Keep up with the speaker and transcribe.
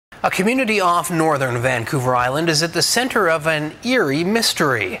A community off northern Vancouver Island is at the center of an eerie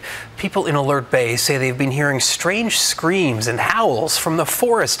mystery. People in Alert Bay say they've been hearing strange screams and howls from the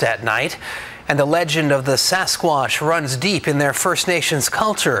forest at night. And the legend of the Sasquatch runs deep in their First Nations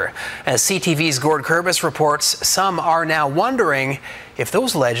culture. As CTV's Gord Kurbis reports, some are now wondering if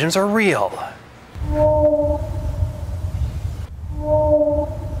those legends are real.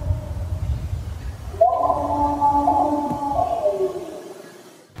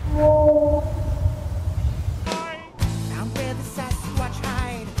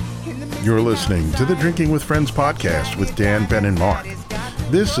 You're listening to the Drinking with Friends podcast with Dan, Ben, and Mark.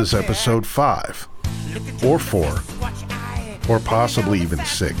 This is episode 5, or 4, or possibly even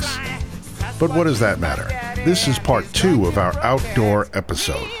 6. But what does that matter? This is part 2 of our outdoor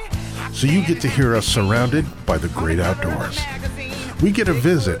episode. So you get to hear us surrounded by the great outdoors. We get a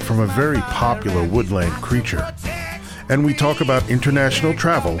visit from a very popular woodland creature. And we talk about international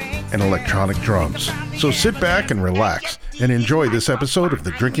travel and electronic drums. So sit back and relax and enjoy this episode of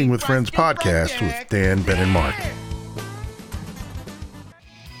the Drinking with Friends podcast with Dan, Ben, and Mark.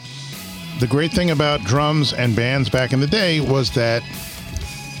 The great thing about drums and bands back in the day was that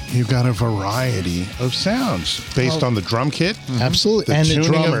you got a variety of sounds based on the drum kit. Absolutely. The And tuning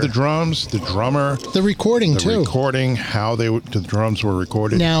the drummer. of the drums, the drummer. The recording, too. The recording, how the drums were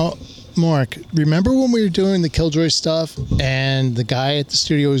recorded. Now, Mark, remember when we were doing the Killjoy stuff and the guy at the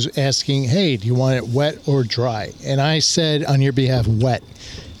studio was asking, hey, do you want it wet or dry? And I said on your behalf, wet.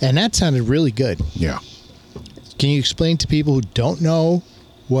 And that sounded really good. Yeah. Can you explain to people who don't know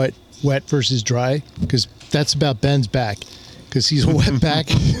what wet versus dry? Because that's about Ben's back. Because he's a wet back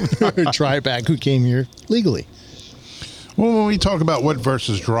or a dry back who came here legally. Well, when we talk about wet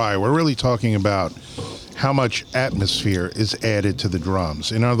versus dry, we're really talking about how much atmosphere is added to the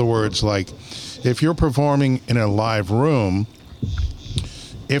drums. In other words, like if you're performing in a live room,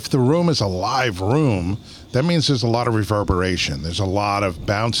 if the room is a live room, that means there's a lot of reverberation. There's a lot of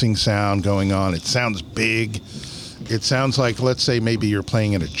bouncing sound going on. It sounds big. It sounds like, let's say maybe you're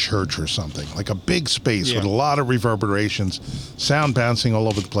playing in a church or something, like a big space with a lot of reverberations, sound bouncing all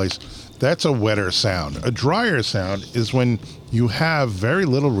over the place. That's a wetter sound. A drier sound is when you have very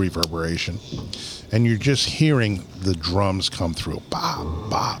little reverberation and you're just hearing the drums come through. Bop,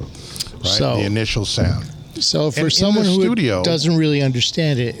 bop, right? So, the initial sound. So for And someone in the who studio, doesn't really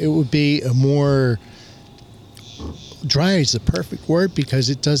understand it, it would be a more... Dry is the perfect word because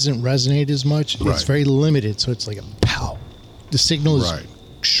it doesn't resonate as much. Right. It's very limited, so it's like a pow. The signal is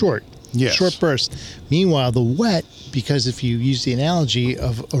short, Yes. short burst. Meanwhile, the wet, because if you use the analogy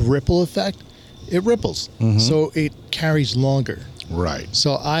of a ripple effect, it ripples. So it carries longer. Right.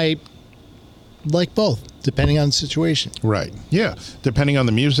 So I like both, depending on the situation. Right. Yeah. Depending on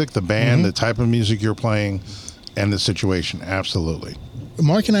the music, the band, the type of music you're playing, and the situation. Absolutely.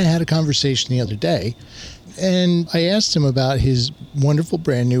 Mark and I had a conversation the other day, and I asked him about his wonderful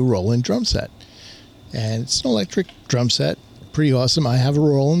brand new Roland drum set. And it's an electric drum set. Pretty awesome. I have a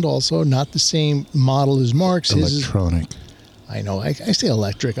Roland also, not the same model as Mark's. His is- Electronic. I know. I say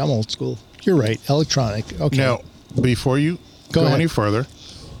electric. I'm old school. You're right. Electronic. Okay. Now, before you Go go ahead. any further,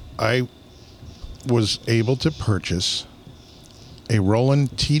 I was able to purchase a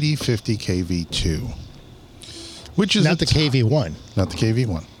Roland TD50 KV2, which is Not the KV1. not the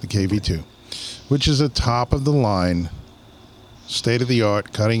KV1, the KV2, which is a top of the line, state of the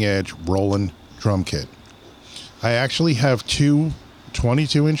art, cutting edge Roland drum kit. I actually have two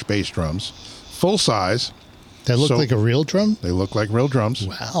 22-inch bass drums, full size. That look So- like a real drum? They look like real drums.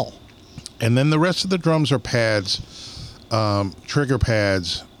 Wow. And then the rest of the drums are pads, trigger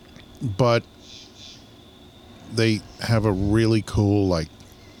pads, but they have a really cool, like,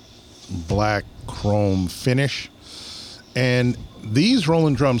 black chrome finish. And these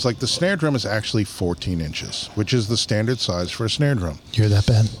Roland drums, like the snare drum is actually 14 inches, which is the standard size for a snare drum. You hear that,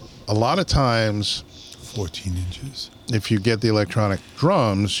 Ben? A lot of times, 14 inches. if you get the electronic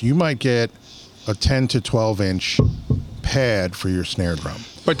drums, you might get a 10 to 12-inch pad for your snare drum.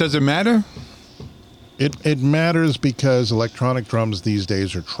 But does it matter? It matters because electronic drums these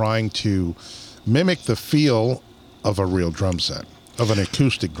days are trying to mimic the feel of a real drum set, of an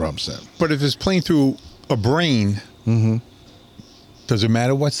acoustic drum set. But if it's playing through a brain, does it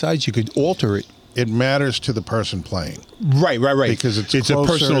matter what size? You could alter it. It matters to the person playing Right. because it's a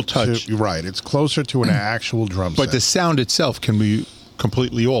closer personal touch. Right, it's closer to an actual drum But set. the sound itself can be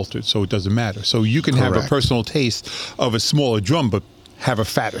completely altered, so it doesn't matter. So you can have a Correct. personal taste of a smaller drum, but have a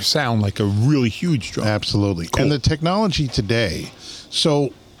fatter sound like a really huge drum. Absolutely. Cool. And the technology today,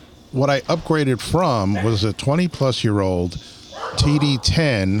 so what I upgraded from was a 20-plus-year-old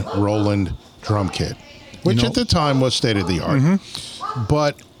TD10 Roland drum kit, which at the time was state-of-the-art.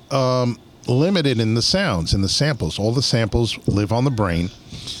 But limited in the sounds and the samples. All the samples live on the brain,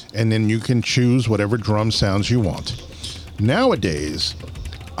 and then you can choose whatever drum sounds you want. Nowadays,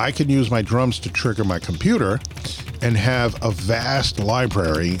 I can use my drums to trigger my computer and have a vast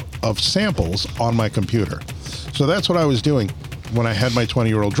library of samples on my computer. So that's what I was doing when I had my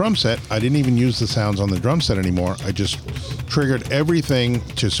 20-year-old drum set. I didn't even use the sounds on the drum set anymore. I just triggered everything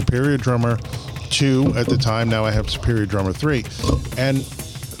to Superior Drummer 2 at the time. Now I have Superior Drummer 3. And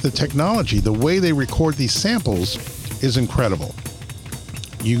the technology, the way they record these samples is incredible.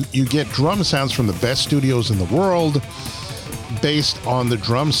 You get drum sounds from the best studios in the world based on the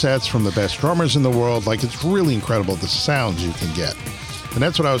drum sets from the best drummers in the world. Like, it's really incredible the sounds you can get. And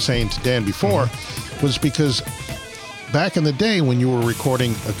that's what I was saying to Dan before, was because back in the day when you were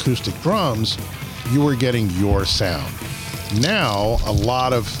recording acoustic drums, you were getting your sound. Now, a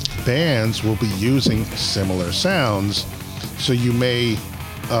lot of bands will be using similar sounds, so you may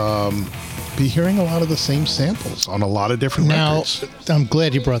be hearing a lot of the same samples on a lot of different records. Now, I'm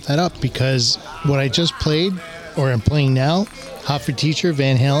glad you brought that up, because what I just played, or I'm playing now, Hot for Teacher,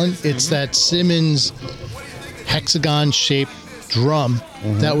 Van Halen, it's that Simmons hexagon-shaped drum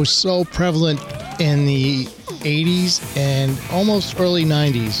that was so prevalent in the 80s and almost early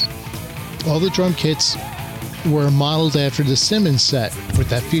 90s. All the drum kits were modeled after the Simmons set with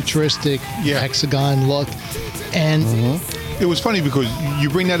that futuristic hexagon look. And it was funny because you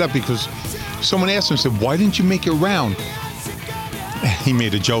bring that up because someone asked him, said, why didn't you make it round? He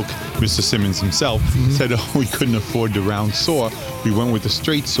made a joke, Mr. Simmons himself, said, oh, we couldn't afford the round saw. We went with the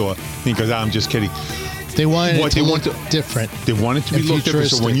straight saw. He goes, I'm just kidding. They wanted it to look different. They wanted to be looked different.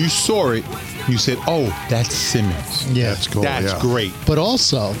 So when you saw it, you said, oh, that's Simmons. Yeah. That's cool. That's great. But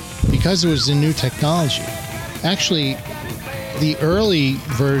also, because it was a new technology, actually, the early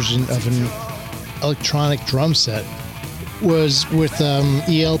version of an electronic drum set was with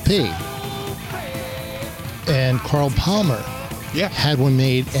ELP. And Carl Palmer had one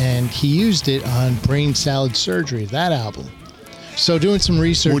made, and he used it on Brain Salad Surgery, that album. So doing some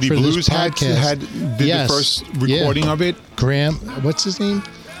research Woody for Blues this podcast. did the first recording of it. Graham, what's his name?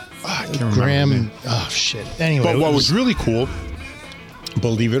 I can't remember Graham. his name. Oh, shit. Anyway. But what was really cool,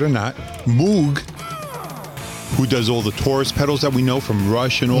 believe it or not, Moog, who does all the Taurus pedals that we know from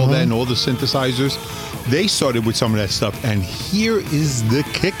Rush and all that, and all the synthesizers, they started with some of that stuff. And here is the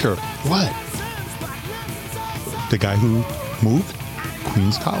kicker. What? The guy who moved,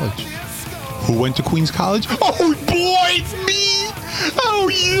 Queens College. Who went to Queens College? Oh, boy, me! Oh,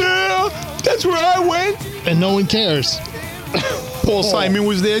 yeah! That's where I went. And no one cares. Paul Simon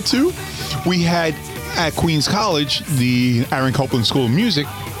was there, too. We had, at Queens College, the Aaron Copland School of Music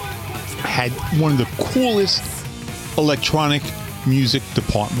had one of the coolest electronic music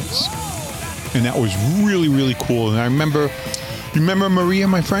departments. And that was really, really cool. And I remember Maria,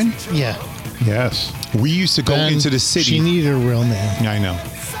 my friend? Yeah. Yes. We used to go into the city. She needed a real man. I know.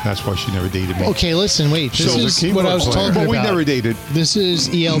 That's why she never dated me. Okay, listen, wait. This So is what I was the keyboard talking But about. we never dated. This is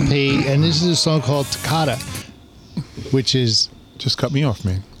ELP, and this is a song called Toccata, which is... Just cut me off,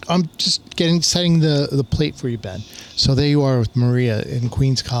 man. I'm just setting the plate for you, Ben. So there you are with Maria in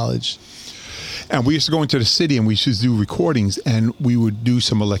Queens College. And we used to go into the city and we used to do recordings, and we would do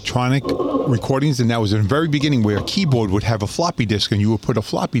some electronic recordings. And that was in the very beginning where a keyboard would have a floppy disk, and you would put a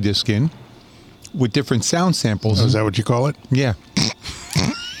floppy disk in with different sound samples. Is that what you call it? Yeah.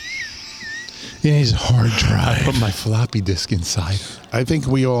 In his hard drive. Put my floppy disk inside. I think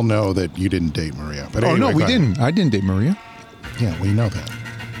we all know that you didn't date Maria. But Oh, anyway, no, we go ahead. didn't. I didn't date Maria. Yeah, we know that.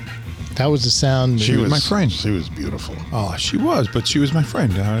 That was the sound. She was my friend. She was beautiful. Oh, she was, but she was my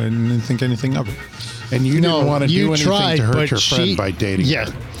friend. I didn't think anything of it. And you didn't want to do anything tried, to hurt but your friend by dating Yeah.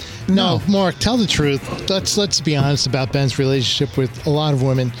 her. No, Mark, tell the truth. Let's be honest about Ben's relationship with a lot of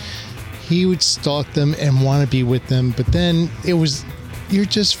women. He would stalk them and want to be with them, but then it was, you're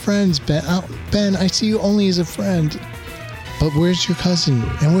just friends, Ben. Ben, I see you only as a friend. But where's your cousin?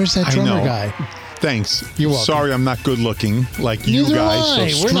 And where's that drummer guy? Thanks. You're welcome. Sorry, I'm not good looking like you Neither guys. am I.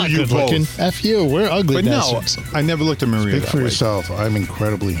 So We're screw not you good looking. both. F you. We're ugly But no, bastards. I never looked at Maria Speak that for way. yourself. I'm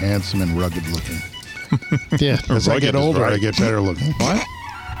incredibly handsome and rugged looking. Yeah. As I Rugged get is older, right. I get better looking. What?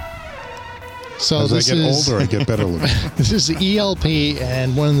 So As I this get is older, I get better looking. this is the ELP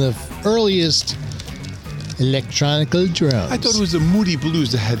and one of the earliest electronical drums. I thought it was the Moody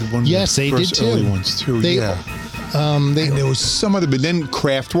Blues that had one of Yes, the they first did too. early ones too. They- yeah. And there was some other, but then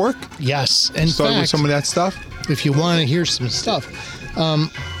Kraftwerk Yes. In started with fact, some of that stuff. if you want to hear some stuff,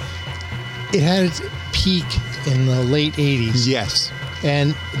 it had its peak in the late 80s. Yes.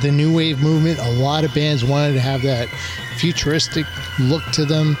 And the new wave movement, a lot of bands wanted to have that futuristic look to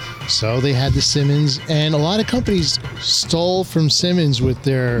them. So they had the Simmons, and a lot of companies stole from Simmons with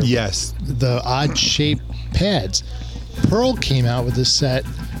their Yes. the odd shaped pads. Pearl came out with a set,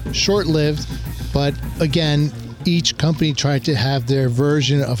 short-lived, but again, each company tried to have their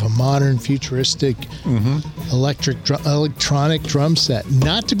version of a modern, futuristic, electronic drum set.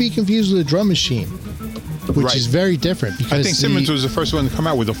 Not to be confused with a drum machine, which Right. is very different. Because I think Simmons was the first one to come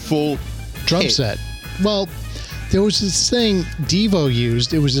out with a full drum kit. set. Well, there was this thing Devo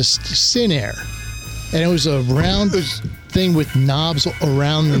used. It was a Sinair, and it was a round thing with knobs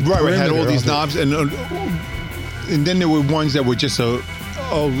around the Right, it had all perimeter these of it. knobs, and then there were ones that were just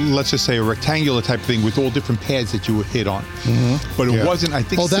let's just say a rectangular type thing with all different pads that you would hit on. But it Yeah. wasn't. I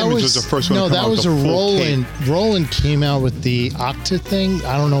think Oh, that Simmons was was the first one. no, to come that out was with a full Roland. kit. Roland came out with the Octa thing.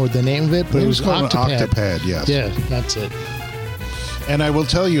 I don't know what the name of it, but it was called an Octapad. Octapad, yes. Yeah, that's it. And I will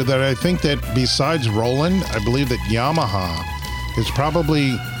tell you that I think that besides Roland, I believe that Yamaha is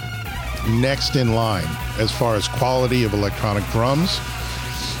probably next in line as far as quality of electronic drums.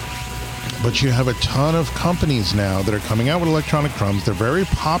 But you have a ton of companies now that are coming out with electronic drums. They're very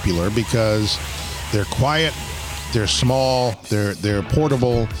popular because they're quiet, they're small, they're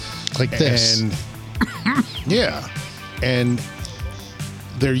portable, Like this. and yeah, and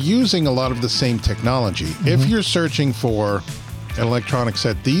they're using a lot of the same technology. If you're searching for an electronic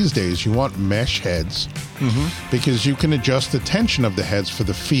set these days, you want mesh heads because you can adjust the tension of the heads for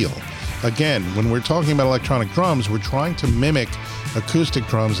the feel. Again, when we're talking about electronic drums, we're trying to mimic acoustic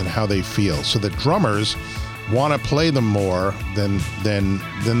drums and how they feel, so that drummers want to play them more than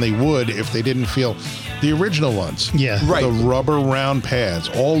they would if they didn't feel the original ones. Yeah. Right. The rubber round pads,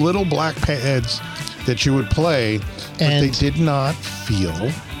 all little black pads that you would play, but And- they did not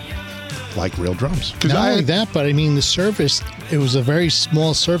feel like real drums. Because Not I, only that, but I mean the surface. It was a very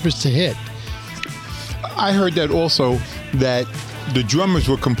small surface to hit. I heard that also that the drummers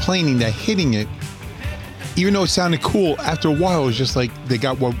were complaining that hitting it, even though it sounded cool, after a while it was just like they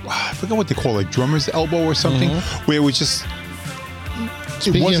got what I forgot what they call it, drummer's elbow or something, where it was just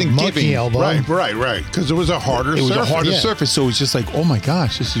Speaking it wasn't of monkey giving. elbow, Right. Because it was a harder It was surface. a harder Yeah. surface, so it's just like, oh my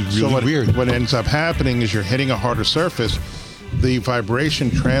gosh, this is So really weird. what ends up happening is you're hitting a harder surface. The vibration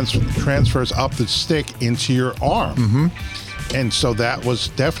transfers up the stick into your arm. And so that was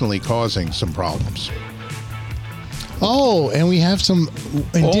definitely causing some problems. Oh, and we have some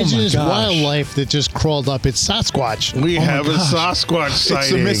indigenous gosh. wildlife that just crawled up. It's Sasquatch. We Oh my have a gosh. Sasquatch sighting.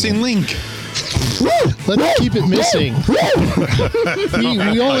 It's the missing link. Let's keep it missing.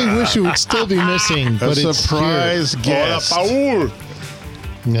 we only wish it would still be missing, A but it's surprise guest. Hola, Paul.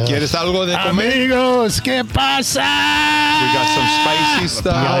 here. ¿Quieres algo de comer? Amigos, ¿qué pasa? We got some spicy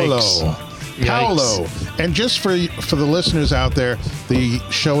stuff. Paolo. Paolo. And just for the listeners out there, the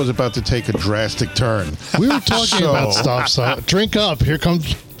show is about to take a drastic turn. We were talking So- about stuff, so drink up. Here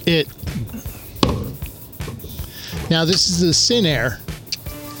comes it. Now, this is the Sinair.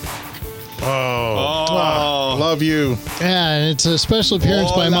 Oh, love you. Yeah, and it's a special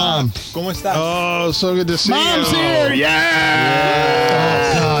appearance by Mom. ¿Cómo estás? Oh, so good to see Mom's you. here!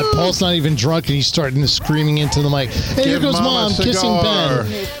 Yeah! Oh, God. Paul's not even drunk, and he's starting to screaming into the mic. Hey, here Give goes Mom a Mom kissing cigar.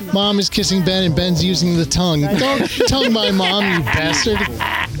 Ben. Mom is kissing Ben, and Ben's using the tongue. Don't tongue my mom, you bastard.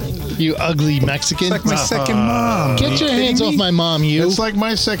 You ugly Mexican. It's like my second mom. Get your hands off my mom, you. It's like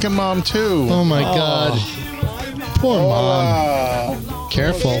my second mom, too. Oh, my God. Poor Mom.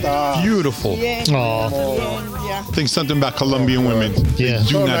 Careful. Beautiful. Aw. Think something about Colombian women. Yeah. They do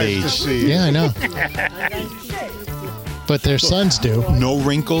So not nice age. to see you. Yeah, I know. But their sons do. No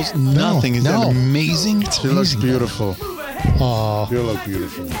wrinkles, nothing. Is no. that amazing? She looks beautiful. Aw. You look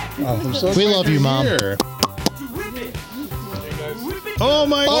beautiful. I'm so We glad love you're you, Mom. here. Oh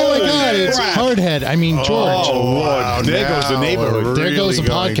my Oh, my God. It's Hardhead. I mean, George. Oh, wow. There goes the Now neighborhood. we're There goes the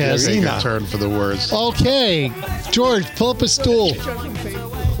going to podcast. take a turn for the worse. Okay. George, pull up a stool.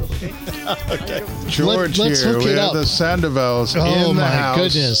 George let's here. hook We it have up. the Sandovels Oh, in the my house.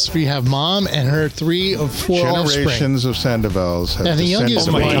 goodness. We have Mom and her 3 of 4 offspring. Generations of Sandovels have And the descended youngest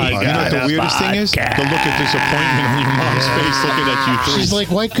Oh my one. God. You know what the weirdest thing is? The look of disappointment on your mom's face looking at you three. She's like,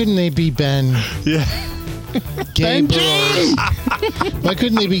 why couldn't they be Ben? yeah. Gay burros. Why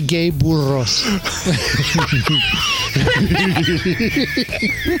couldn't they be gay burros?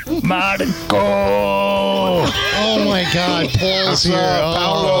 Oh my God, Paul's here.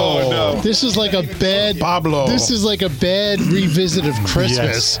 Paolo? Oh, this is like a bad Pablo. This is like a bad revisit of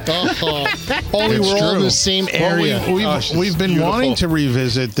Christmas. Oh, only It's we're all in true. the same Well, area. we've been beautiful. wanting to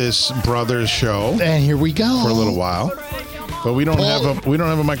revisit this Brothers show And here we go. for a little while, but we don't Paul-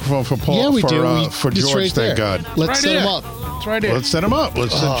 have a microphone for Paul. Yeah, we for, do. For It's George, right thank there. God. Let's set him up. It's right here. Let's set him up.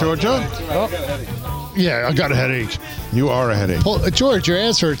 Let's set George up. Yeah, I got a headache. You are a headache. Paul, George, your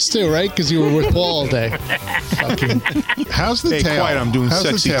ass hurts too, right? Because you were with Paul all day. Fucking. How's the Hey, tail? quiet, I'm doing How's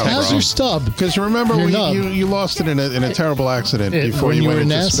sexy the tail, tail, How's bro? your stub? Because remember, Your nub. you lost it in a terrible accident before when you were went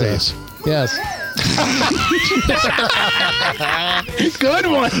in into NASA. space. Yes. Good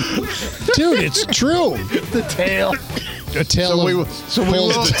one. Dude, it's true. The tail. A tail So of we will.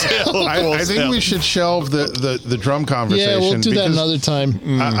 Paul's I think we should shelve the drum conversation. Yeah, we'll do that because another time.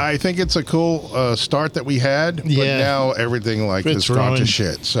 I think it's a cool start that we had, but Yeah. now everything has It's gone to ruined.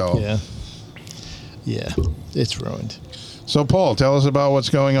 shit. So, Yeah, it's ruined. so Paul, tell us about what's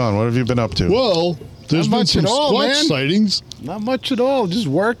going on. What have you been up to? Well, there's Not been much some at all, Squatch man. sightings. Not much at all. Just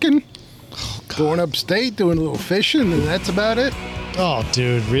working. Going upstate, doing a little fishing, and that's about it. Oh,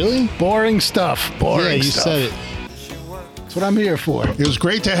 dude, really? Boring stuff. Boring Yeah, you stuff. said it. That's what I'm here for. It was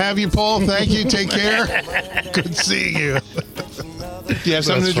great to have you, Paul. Thank you. Take care. Good seeing you. Do you have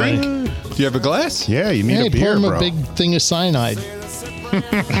something That's to drink? funny. Do you have a glass? Yeah, you need Hey, a pour beer, him bro. a big thing of cyanide.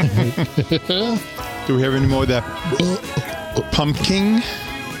 Do we have any more of that pumpkin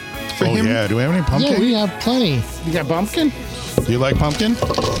for Oh him? yeah. Do we have any pumpkin? Yeah, we have plenty. You got bumpkin? Do you like pumpkin?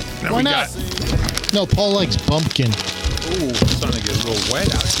 Why not? No, Paul likes bumpkin. Ooh, it's starting to get a little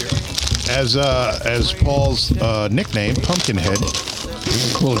wet out here. As Paul's nickname, Pumpkinhead,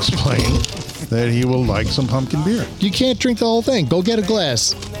 will explain that he will like some pumpkin beer. You can't drink the whole thing. Go get a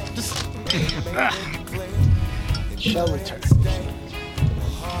glass. Shall return.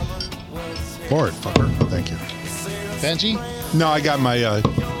 For it, fucker. Thank you. Benji? No, I got my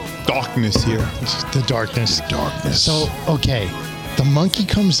darkness here. The darkness. Darkness. So, okay, the monkey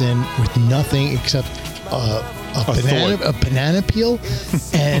comes in with nothing except a banana peel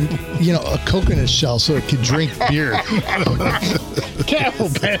and, a coconut shell so it could drink beer. Careful,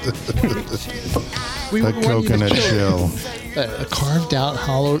 Ben. We A wouldn't want you to coconut choke. shell. A carved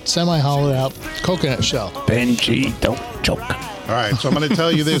out, semi-hollowed out coconut shell. Benji, don't choke. All right, so I'm going to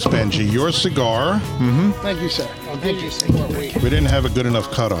tell you this, Benji. Your cigar, Thank you, sir. I'll give you some more weight. we didn't have a good enough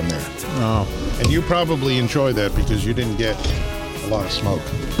cut on there. Oh. And you probably enjoy that because you didn't get a lot of smoke.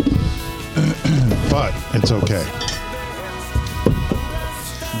 But it's okay.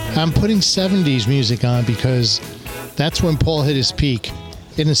 I'm putting 70s music on because that's when Paul hit his peak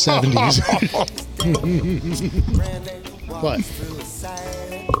in the 70s. What?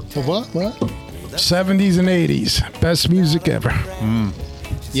 What? 70s and 80s. Best music ever.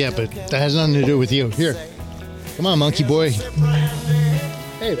 Yeah, but that has nothing to do with you. Here. Come on, monkey boy.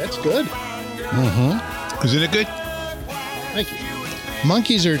 Hey, that's good. Isn't it good? Thank you.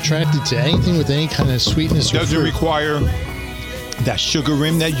 Monkeys are attracted to anything with any kind of sweetness or Does it fruit. require that sugar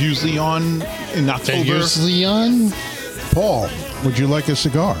rim that's usually on in They're October? usually on. Paul, would you like a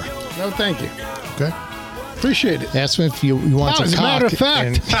cigar? No, thank you. Okay. Appreciate it. Ask him if you want to As a cock. matter of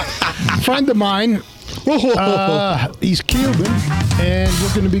fact, a friend of mine, he's Cuban, and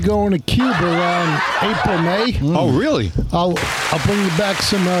we're going to be going to Cuba around April, May. Oh, really? I'll bring you back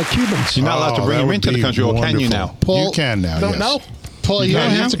some Cubans. You're not allowed to Oh, bring that him would into the be country, or can you wonderful. now? Paul, You can now, Don't yes. know? Paul, you No,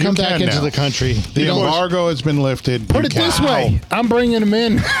 don't have to you come can back into now. the country. The They don't- embargo has been lifted. Put You it can. this way, I'm bringing him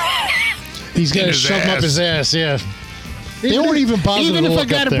in. He's going to his shove him up ass. his ass, yeah. They won't even bother Even to if I look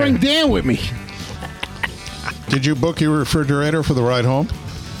got up to there. bring Dan with me. Did you book your refrigerator for the ride home?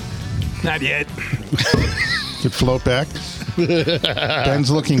 Not yet. Could float back.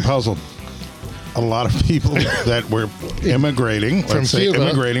 Ben's looking puzzled. A lot of people that were immigrating, From let's say Cuba.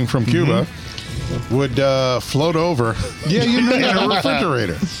 immigrating from Cuba, would float over. Yeah, in a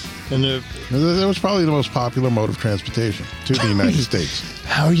refrigerator. And That was probably the most popular mode of transportation to the United States.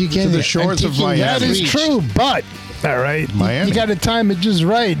 how are you getting the there? shores I'm of taking Miami. That is reach. true, but all right, Miami. you got to time it just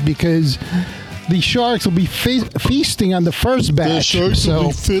right because the sharks will be feasting on the first batch. so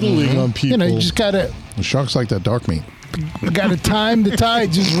fiddling on people. you just gotta The sharks like that dark meat. time the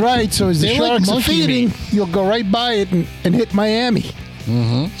tide just right. So as the They like sharks are monkey feeding, meat. you'll go right by it and hit Miami.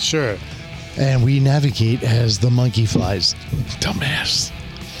 Sure. And we navigate as the monkey flies. Dumbass.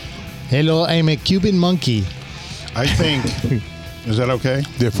 Hello, I'm a Cuban monkey. I think. Is that okay?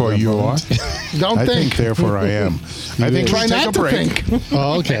 Therefore, you are. Don't I think. think. Therefore, I am. I think Try we take not a to break. think.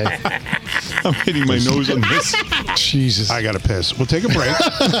 Oh, okay. I'm hitting my nose on this. Jesus. I got to piss. We'll take a break.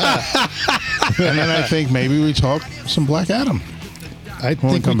 And then I think maybe we talk some Black Adam. I think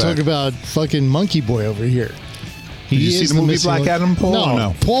we come talk back. about fucking Monkey Boy over here. Did you see the movie Black Adam, Paul, No, or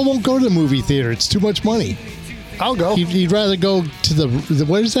no? Paul won't go to the movie theater. It's too much money. I'll go. He'd rather go to the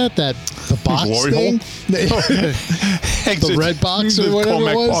what is that? The box Glory thing? Exit. The red box or whatever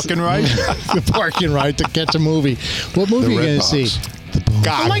Cormac it was? Park and Ride. The parking ride to catch a movie. What movie are you red going to see? box.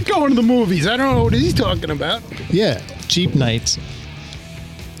 I like going to the movies. I don't know what he's talking about. Yeah, cheap nights.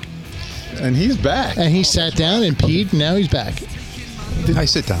 And he's back. And he sat down and peed, and now he's back. I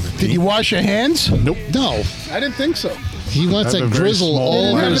sit down. Did you wash your hands? Nope. No. I didn't think so. He wants I to have a very grizzle small all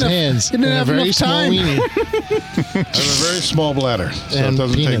over bladder. his hands. He didn't and have a very enough small time. weenie. I have a very small bladder, so it And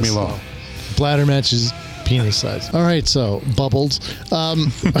doesn't take me penis. long. Bladder matches penis size. All right, so Bubbles.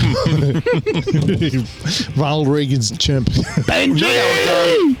 Ronald Reagan's chimp.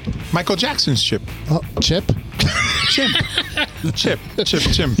 Michael Jackson's chip. Oh, Chip? Chip.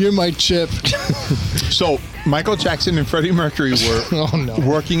 You're my chip. So Michael Jackson and Freddie Mercury were Oh, no.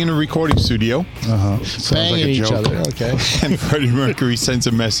 working in a recording studio, Sounds Banging like a each joke. other. Okay. and Freddie Mercury sends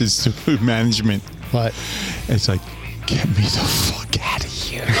a message to management. What? It's like, get me the fuck out of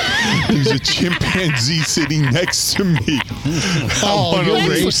here. There's a chimpanzee sitting next to me. Oh, wanna you're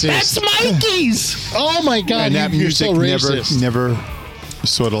leave. racist. Mikey's. Oh, my God. And that you're music so racist. never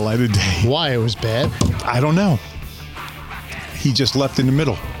saw the light of day. Why? It was bad? I don't know. He just left in the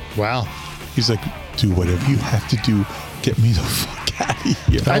middle. Wow. He's like, do whatever you have to do. Get me the fuck out of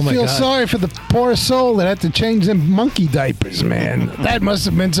here. I Oh, my feel God. sorry for the poor soul that had to change them monkey diapers, man. That must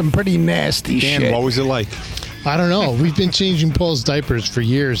have been some pretty nasty Dan, shit. what was it like? I don't know. We've been changing Paul's diapers for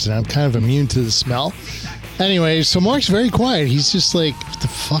years, and I'm kind of immune to the smell. Anyway, so Mark's very quiet. He's just like, what the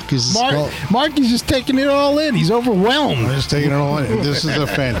fuck is this? Marky's just taking it all in. He's overwhelmed. I'm just taking it all in. This is a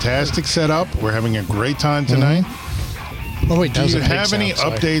fantastic setup. We're having a great time tonight. Oh, wait, that Do was you a big have any sound,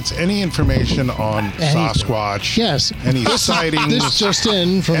 sorry. updates, any information on Sasquatch? Yes. Any sightings? This just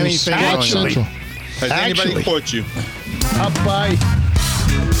in from Anything Squatch going on? Central. Has Actually- anybody caught you? Up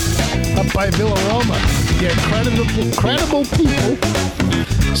by Villaroma. Yeah, credible people.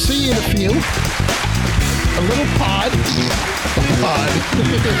 See you in the field. A little pod.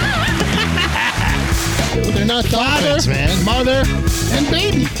 They're not dolphins, man. Mother, and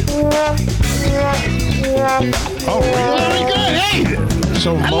baby. Oh, really? Very good. Hey,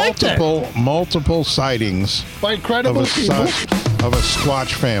 So like that. multiple sightings by of credible a, people. of a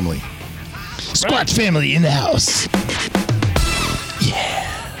Squatch family. Squatch family in the house.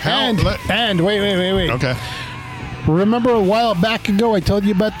 How- And wait. Okay. Remember a while back ago I told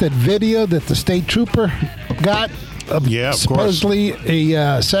you about that video that the state trooper got of Yeah, of supposedly a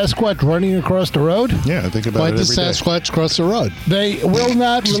Sasquatch running across the road? Yeah, I think about Why it did every day. Sasquatch cross the road? They will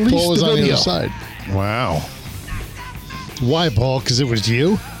not release Paul was the on the video. other side. Wow. Why, Paul? Because it was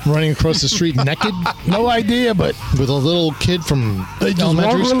you running across the street naked No idea, but with a little kid from they just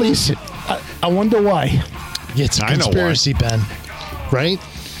elementary won't school? release it. I wonder why. Yeah, it's a I know why. conspiracy, Ben. Right?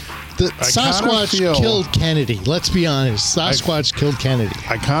 The Sasquatch feel- killed Kennedy. Let's be honest. Sasquatch killed Kennedy.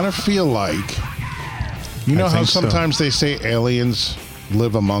 I kind of feel like, you know I how think so. sometimes they say aliens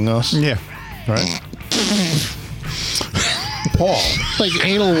live among us? Yeah. Right? Paul. Like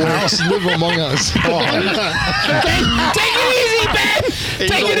anal worms live among us. Take it easy, Ben.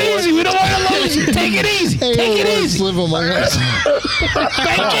 Take it easy. We don't want to lose you. Take it easy. Take Anal it worms easy. live among us.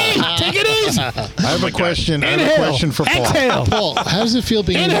 Becky, take it easy. I have a question. I have a Inhale. question for Paul. Exhale. Paul, how does it feel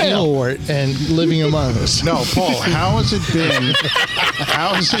being an Inhale. anal wart and living among us? No, Paul, how has it been?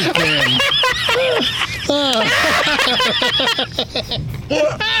 How has it been?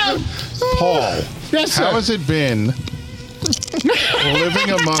 Paul, Yes, sir. how has it been living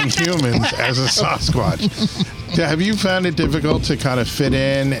among humans as a Sasquatch? Have you found it difficult to kind of fit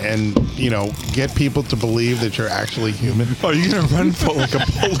in and, get people to believe that you're actually human? Are you going to run for like a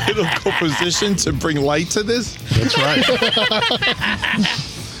political position to bring light to this? That's right.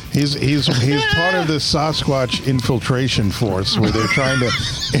 He's part of the Sasquatch infiltration force where they're trying to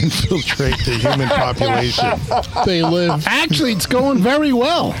infiltrate the human population. They live. Actually, it's going very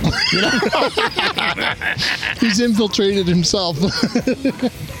well. He's infiltrated himself.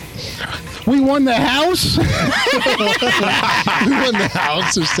 We won the House We won the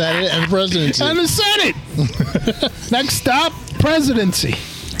House, the Senate, and the presidency. and the Senate. Next stop, presidency.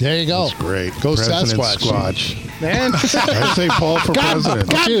 There you go. Great. Go President Sasquatch. Squatch. Man, I say Paul for president.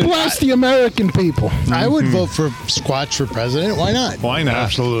 God Dude, bless the American people. I would vote for Squatch for president. Why not? Why not?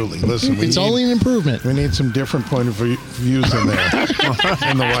 Absolutely. Listen, It's only an improvement. we need some different point of views in there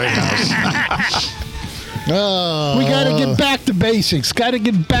in the White House. We got to get back to basics. Got to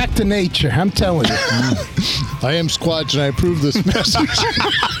get back to nature. I'm telling you. I am Squatch, and I approve this message.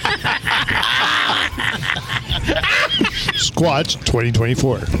 Squatch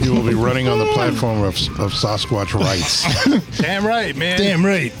 2024. You will be running on the platform of Sasquatch rights. Damn right, man. Damn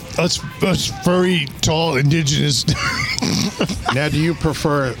right. Us furry, tall, indigenous. Now, do you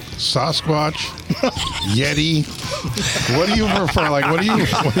prefer Sasquatch, Yeti? What do you prefer? Like, what do you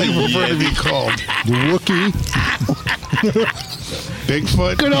prefer to be called? The Wookiee.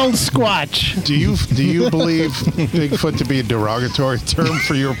 Bigfoot? Good old Squatch. Do you believe Bigfoot to be a derogatory term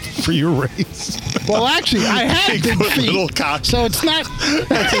for your race? Well, actually, I had big Bigfoot, feet, little cock. so it's not.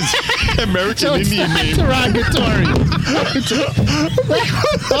 That's his American So it's Indian not name. derogatory.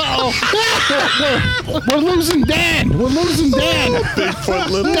 Uh-oh. We're losing Dan. We're losing Dan. Bigfoot,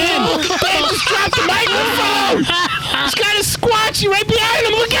 little Dan just dropped the microphone. He's got a Squatchy right behind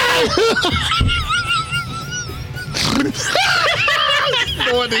him. Look out.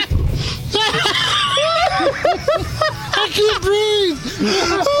 I can't breathe.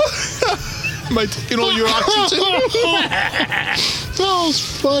 Am I taking all your oxygen? Oh,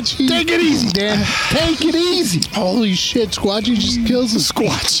 Squatchy. Take it easy, Dan. Take it easy. Holy shit, Squatchy just kills us.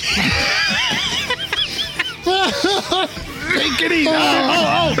 Squatch. Take it easy.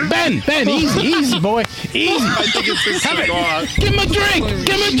 Oh, Ben, easy, boy. Easy. I think it's a cigar. Give him a drink.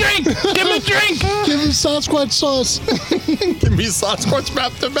 Give him a drink. Give him a drink. Give him Sasquatch sauce. Give me Sasquatch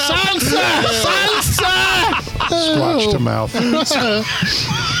mouth to mouth. Salsa. Squatch to mouth.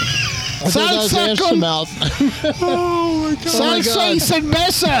 I thought that was Salsa ass to con- mouth. Salsa y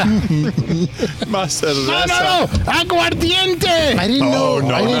cerveza. No. Aguardiente. I didn't know.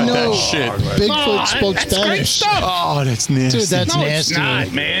 no, I didn't not that know. shit. Bigfoot spoke That's great Spanish. stuff. Oh, that's nasty. Dude, that's No, nasty. it's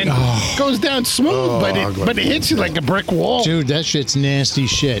not, man. Goes down smooth, but it hits you like a brick wall. Dude, that shit's nasty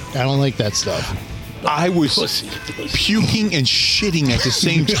shit. I don't like that stuff. I was puking and shitting at the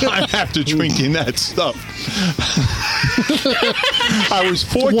same time after drinking that stuff. I was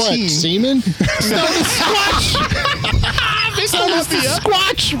 14. What, semen? No, the Squatch. This is the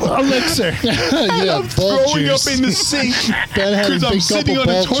Squatch elixir. Yeah, I'm throwing up in the sink Ben had a because I'm big sitting gulp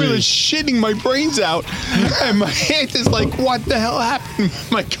on of the ball toilet juice. shitting my brains out, and my aunt is like, "What the hell happened?"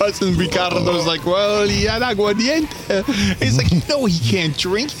 My cousin Ricardo's like, "Well, he had aguardiente." He's like, "No, he can't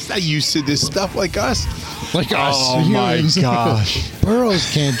drink. He's not used to this stuff like us." Like us. Oh my humans. gosh!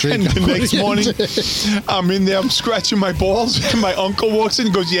 Burros can't drink. And the next morning, I'm in there, I'm scratching my balls, and my uncle walks in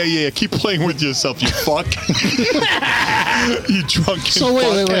and goes, yeah, keep playing with yourself, you fuck. You drunken So wait.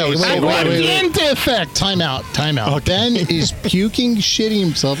 Aguardiente effect. Time out. Okay. Ben is puking, shitting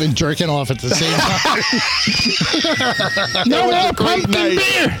himself, and jerking off at the same time. No was more a great pumpkin night.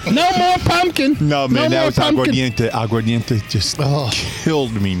 beer. No more pumpkin. No, man, that more was pumpkin. aguardiente. Aguardiente just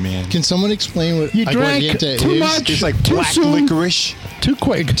killed me, man. Can someone explain what You drank aguardiente too is? much. It's like Too black soon. licorice. Too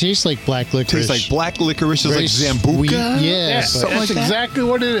quick. It tastes like black licorice. Tastes like black licorice. It's Very like Zambuca. sweet. Yeah, Yeah, but- that's exactly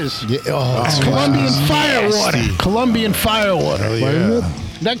what it is. Yeah, oh, it's Colombian wow. firewater. Colombian firewater. Hell yeah.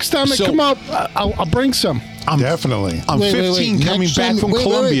 Next time So- I come up, I'll bring some. Definitely. I'm 15 coming Next back time- from wait,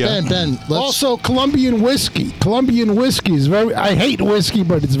 Colombia. Ben, let's, Also, Colombian whiskey. Colombian whiskey is very. I hate whiskey,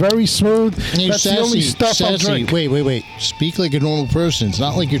 but it's very smooth. Hey, That's the only stuff I'll sassy. drink. Wait. Speak like a normal person. It's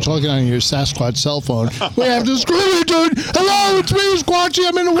not like you're talking on your Sasquatch cell phone. We have to scream, dude. Hello, it's me, Squatchy.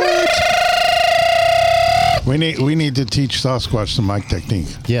 I'm in the woods. We need to teach Sasquatch the mic technique.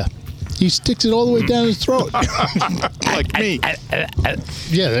 Yeah. He sticks it all the way down his throat. Like me.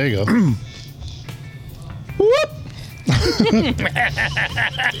 Yeah, there you go.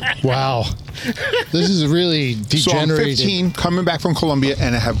 Wow. This is really So I'm degenerated. 15, coming back from Colombia,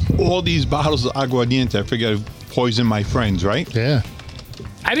 and I have all these bottles of aguardiente. I figured I'd poison my friends, right? Yeah.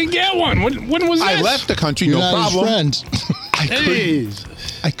 I didn't get one. When was this? I left the country, You're no not his problem. friend.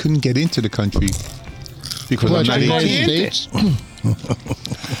 I couldn't get into the country because What, I'm not United 18. States?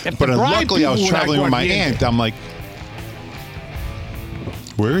 But luckily, I was traveling with my aunt. I'm like,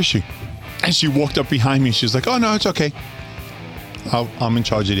 where is she? And she walked up behind me. She's like, oh, no, it's okay. I'm in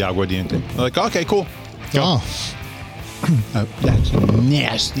charge of the aguardiente. I'm like, okay, cool. Go. Oh. That's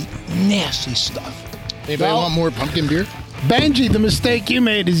nasty stuff. Anybody want more pumpkin beer? Benji, the mistake you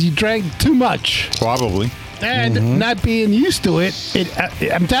made is you drank too much. Probably. And not being used to it,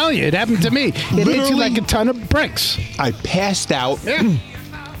 I'm telling you, it happened to me. It hits you Literally. like a ton of bricks. I passed out, Yeah.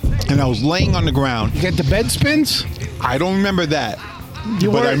 and I was laying on the ground. You get the bed spins. I don't remember that.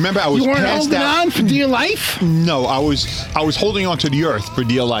 You But I weren't- remember I was You weren't passed holding out. on for dear life. No, I was holding on to the earth for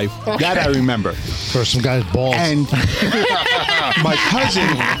dear life. That I remember. For some guy's balls. And my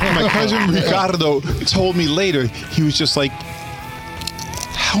cousin Ricardo told me later, he was just like,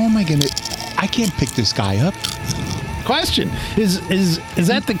 how am I gonna, I can't pick this guy up. Question: Is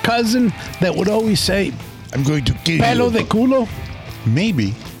that the cousin that would always say I'm going to kill "pelo you. de culo"?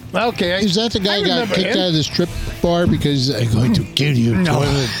 Maybe. Okay, Is that the guy I who got remember kicked him. out of the strip bar because I'm going to kill you? No. One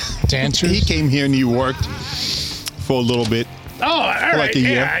of the dancers? He came here and he worked for a little bit. Oh, all right. like a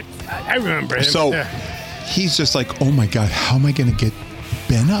year. Yeah, I remember him. So Yeah. he's just like, oh my God, how am I gonna get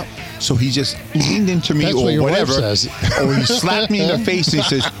Ben up? So he just leaned into me That's or what your whatever. wife says. Or he slapped me in the face and he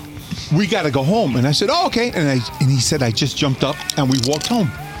says, we got to go home. And I said, oh, okay. And he said, I just jumped up and we walked home.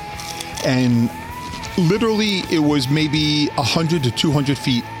 And literally it was maybe 100 to 200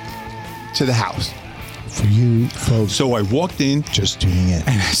 feet to the house. For you folks, So I walked in, just tuning in. and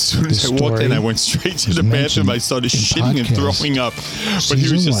as soon as This I walked in, story I went straight to was the bathroom. mentioned I started in shitting and podcast throwing up. But he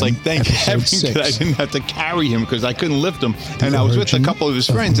was season just like, 1, thank heaven episode that I 6. didn't have to carry him because I couldn't lift him. And I was with a origin couple of his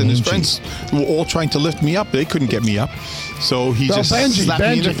of friends, and his Benji. friends were all trying to lift me up. They couldn't get me up. So he Well, just slapped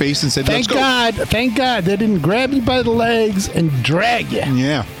me in the face and said, let's go. Thank God they didn't grab you by the legs and drag you.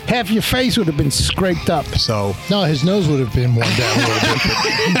 Yeah. Half your face would have been scraped up. So No, his nose would have been worn down a little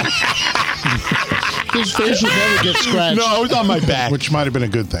bit. His face would never get scratched. no, I was on my back. Which might have been a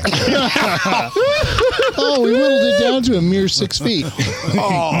good thing. Oh, we whittled it down to a mere 6 feet.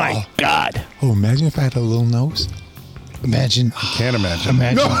 Oh, my God. Oh, imagine if I had a little nose. Imagine. Can't imagine.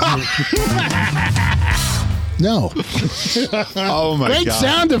 No. Oh my Great god.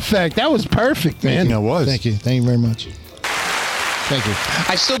 sound effect. That was perfect, man. Yeah, it was. Thank you. Thank you very much. Thank you.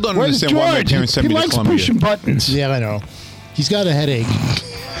 I still don't Where's understand why my George? parents sent He me to likes Columbia. pushing buttons. Yeah, I know. He's got a headache.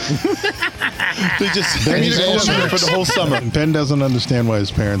 They just sent me to Columbia for the whole summer. Ben doesn't understand why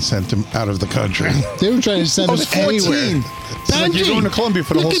his parents sent him out of the country. They were trying to send I him was 14. anywhere. It's like you're going to Columbia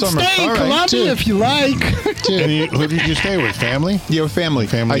for the you whole can summer. stay in All right. Columbia Dude. if you like. And who did you stay with? Family? Yeah, with family.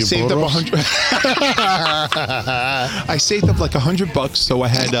 Family I of saved up Boros? 100. I saved up like $100, so I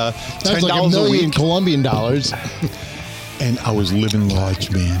had That's $10 like a a million week, Colombian dollars. and I was living large,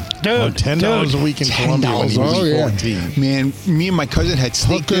 man. Dude, $10 a week in Colombia when he was Oh, yeah. 14. Man, me and my cousin had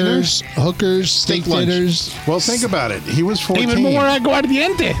steak dinners. Hookers, steak Steak lunch. dinners. Well, think about it. He was 14. Even more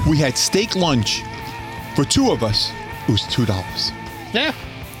aguardiente. We had steak lunch for two of us. It was $2. Yeah.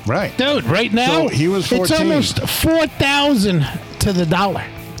 Right. Dude, right now, So he was 14. it's almost 4,000 to the dollar.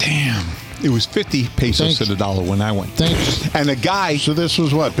 Damn. It was 50 pesos Thanks. to the dollar when I went. Thanks. And the guy, So this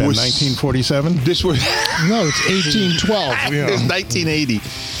was what, Ben? Was- 1947? this was No, it's 1812. it's 1980.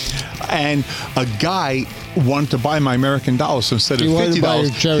 And a guy wanted to buy my American dollars, so instead of He wanted to buy $50,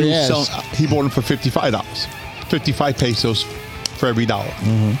 your cherry he, ass. he bought them for $55. 55 pesos for every dollar.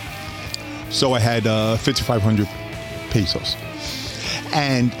 Mm-hmm. So I had 5,500 pesos.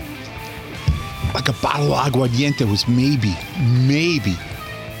 And like a bottle of aguardiente was maybe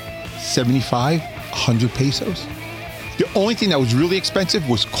 75, 100 pesos. The only thing that was really expensive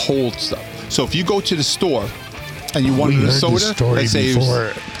was cold stuff. So if you go to the store and you wanted a soda, let's say it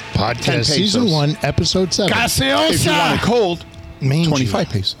was Podcast 10 season pesos. 1, episode 7. If you want it Gaseosa. cold, Main 25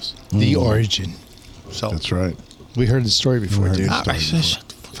 Street. pesos. The origin. So That's right. We heard the story before, dude.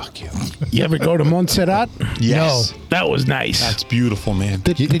 fuck you. You ever go to Montserrat? Yes. No, that was nice. That's beautiful, man.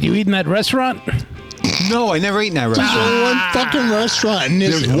 Did you eat in that restaurant? No, I never ate in that There's restaurant. only one fucking restaurant in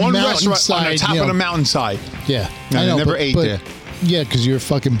this There's one restaurant on the mountainside, top you of the know. mountainside. Yeah, And I never ate there. Yeah, because you're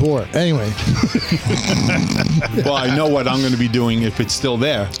fucking bored. Anyway, Well, I know what I'm going to be doing if it's still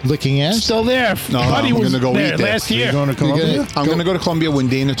there. licking ass. Still there. No, Buddy I'm was gonna go there eat there. last Are you year. going to You're Colombia? gonna- I'm going to go to Colombia when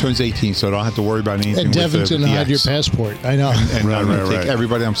Dana turns 18, so I don't have to worry about anything. And with Devonton the hide your ex. passport. I know. And Right, I'm going right, to take right.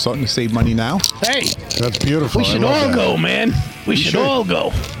 everybody. I'm starting to save money now. Hey, That's beautiful. we should I love all that. go, man. We should all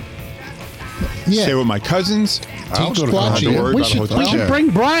go. Yeah. Stay with my cousins. I'll go to Squatchy. Don't have to worry We about a should, hotel. we should Yeah. bring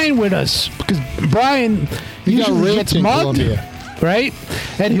Brian with us because Brian He got usually raped gets in mugged, Colombia. right?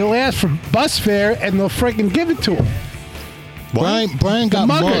 And he'll ask for bus fare, and they'll freaking give it to him. Brian got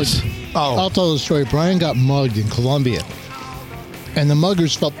muggers. mugged. Oh. I'll tell the story. Brian got mugged in Colombia. And the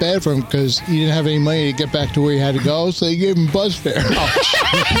muggers felt bad for him because he didn't have any money to get back to where he had to go, so they gave him bus fare.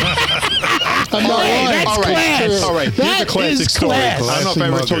 I'm not lying. that's All right, class. all right. Here's That a classic is story. class. I don't know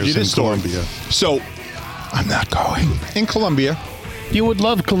if I ever told you Classic this story. muggers in So, I'm not going. In Colombia, You would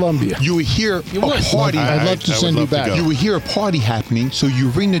love Colombia. you would hear a party. I'd love to I would send you love to back. go. You would hear a party happening, so you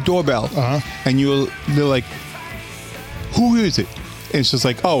ring the doorbell, and they're like, "Who is it?" And it's just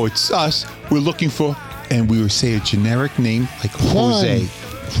like, "Oh, it's us. We're looking for," and we would say a generic name like Jose.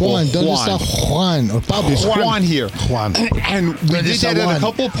 Juan. or ¿Dónde Juan. está Juan? Or Pablo. Is Juan here? Juan. And we Where did is that at Juan? a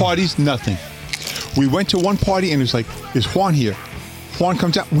couple of parties, nothing. We went to one party and it's like, is Juan here? Juan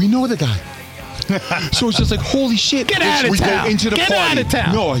comes out. We know the guy. So it's just like, holy shit. Get out of we town. go into the Get party. out of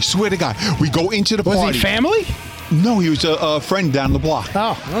town. No, I swear to God. We go into the Was party. he family? No, he was a friend down the block.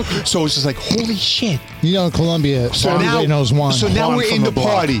 Oh, okay. So it's just like, holy shit. You know, in Colombia, So everybody now, knows Juan. So now Juan we're from in the the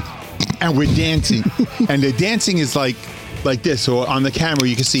block. party and we're dancing. And the dancing is like this. So on the camera,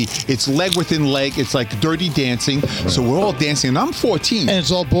 you can see it's leg within leg. It's like dirty dancing. So we're all dancing. And I'm 14. and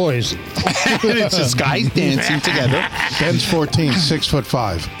it's all boys. And it's just guys dancing together. Ben's 14,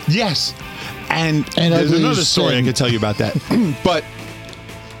 6'5". Yes. And And there's ugly another as story I sin. can tell you about that. But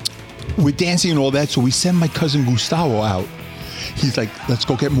we're dancing and all that. So we send my cousin Gustavo out. He's like, let's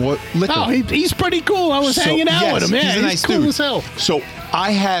go get more liquor. Oh, he's pretty cool. I was hanging out with him. Yeah, he's a nice cool dude. as hell. So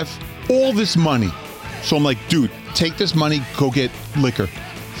I have all this money. So I'm like, dude, take this money, go get liquor.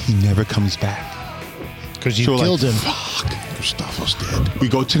 He never comes back. Because you So we're killed like, him. Fuck. Gustavo's dead. We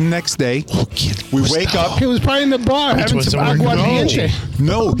go to the next day. We wake up. He was probably in the bar having was some the word aguardiente.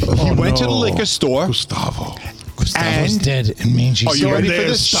 No, he went to the liquor store. Gustavo. Gustavo's And- dead and mangy. Are you ready for Donde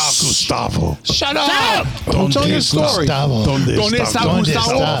this? está Gustavo? Shut up! Don't tell your story. Gustavo. Donde Donde está está Donde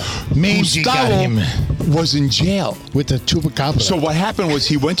Gustavo? está? Mangy got him was in jail. with the chupacabra. So what happened was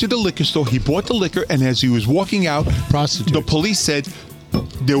he went to the liquor store, he bought the liquor, and as he was walking out, Prostitutes. the police said,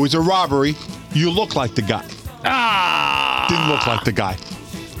 there was a robbery. You look like the guy. Didn't look like the guy.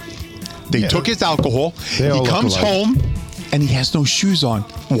 They took his alcohol. They all He look comes alike. home, and he has no shoes on.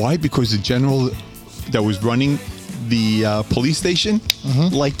 Why? Because the general that was running the police station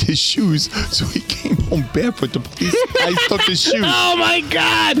liked his shoes, so he came home barefoot. The police guys took his shoes. Oh my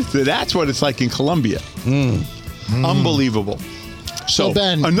God! So that's what it's like in Colombia. Unbelievable. So,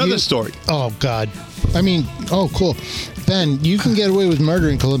 Ben, another you- story. Oh God. I mean, oh cool. Ben, you can get away with murder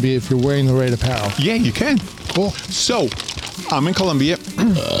in Colombia if you're wearing the right apparel. Yeah, you can. Cool. So, I'm in Colombia.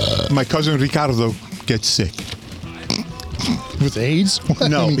 My cousin Ricardo gets sick. With AIDS? What?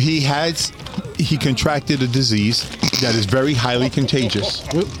 No, he contracted a disease that is very highly contagious.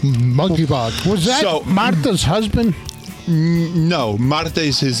 Monkeypox. Was that So- Martha's husband? No, Marta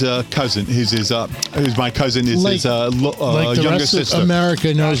is his cousin. My cousin is his Like the younger rest sister. of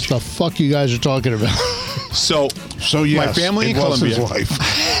America knows the fuck you guys are talking about. So, So yes, my family it in was his Colombia. wife.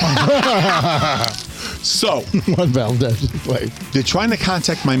 So, What Valdez's wife? they're trying to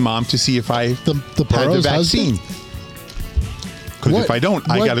contact my mom to see if I The had the Burroughs vaccine. husband? Because if What- I don't,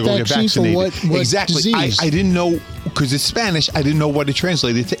 I what got to go get vaccine for vaccinated. what exactly. disease? I didn't know, because it's Spanish, I didn't know what it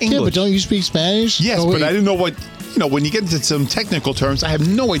translated to English. Yeah, but don't you speak Spanish? Yes, Oh, but wait. I didn't know what, when you get into some technical terms, I have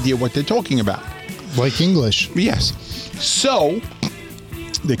no idea what they're talking about. Like English. Yes. So,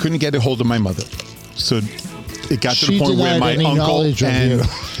 they couldn't get a hold of my mother. So, it got to She the point where denied my any uncle knowledge of and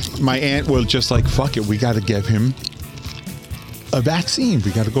you. my aunt were just like, fuck it, we got to give him a vaccine.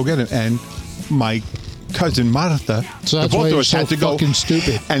 We got to go get him. And my cousin Martha, So the that's both why of you're us so had to go fucking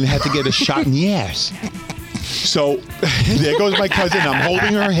stupid. and had to get a shot in the ass. So there goes my cousin. I'm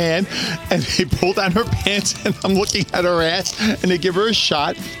holding her hand, and they pull down her pants, and I'm looking at her ass, and they give her a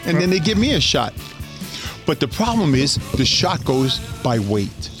shot, and then they give me a shot. But the problem is the shot goes by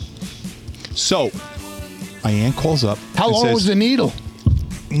weight. So my aunt calls up. How and long says, was the needle?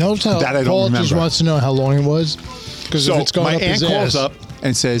 Notice how That I don't Paul just remember. wants to know how long it was. Because So if it's going my up aunt his calls ass, up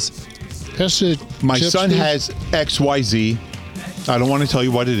and says, that's the my chips, son dude. has XYZ. I don't want to tell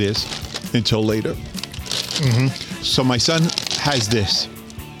you what it is until later. So my son has this.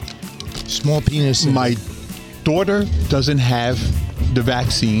 small penis. My daughter doesn't have the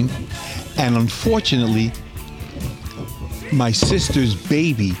vaccine, and unfortunately, my sister's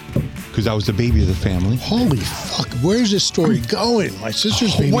baby, because I was the baby of the family. Holy fuck! Where's this story going? My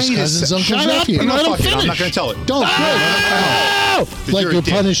sister's baby's Wait a cousin's sec- uncle's Shut up nephew. and let him Fuck it, I'm finish. not going to tell it. Don't The like jury you're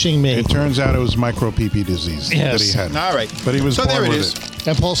did. punishing me. It turns out it was micro pee disease that Yes. he had. All right. But he was So born there it with is. it.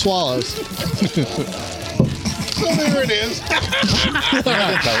 And Paul swallows. So there it is.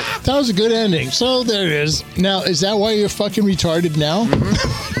 That was a good ending. So there it is. Now, is that why you're fucking retarded now?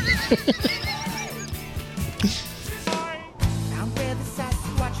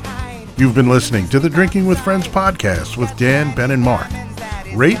 You've been listening to the Drinking with Friends podcast with Dan, Ben, and Mark.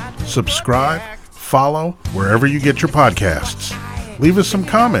 Rate, subscribe, follow wherever you get your podcasts. Leave us some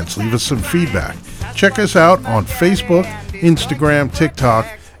comments, leave us some feedback. Check us out on Facebook, Instagram, TikTok,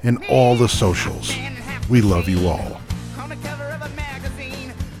 and all the socials. We love you all. On the cover of a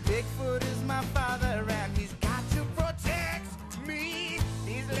magazine, Bigfoot is my father and he's got to protect me.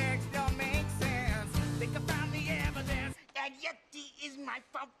 These legs don't make sense. Think about the evidence. That Yeti is my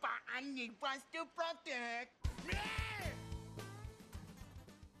papa and he wants to protect me.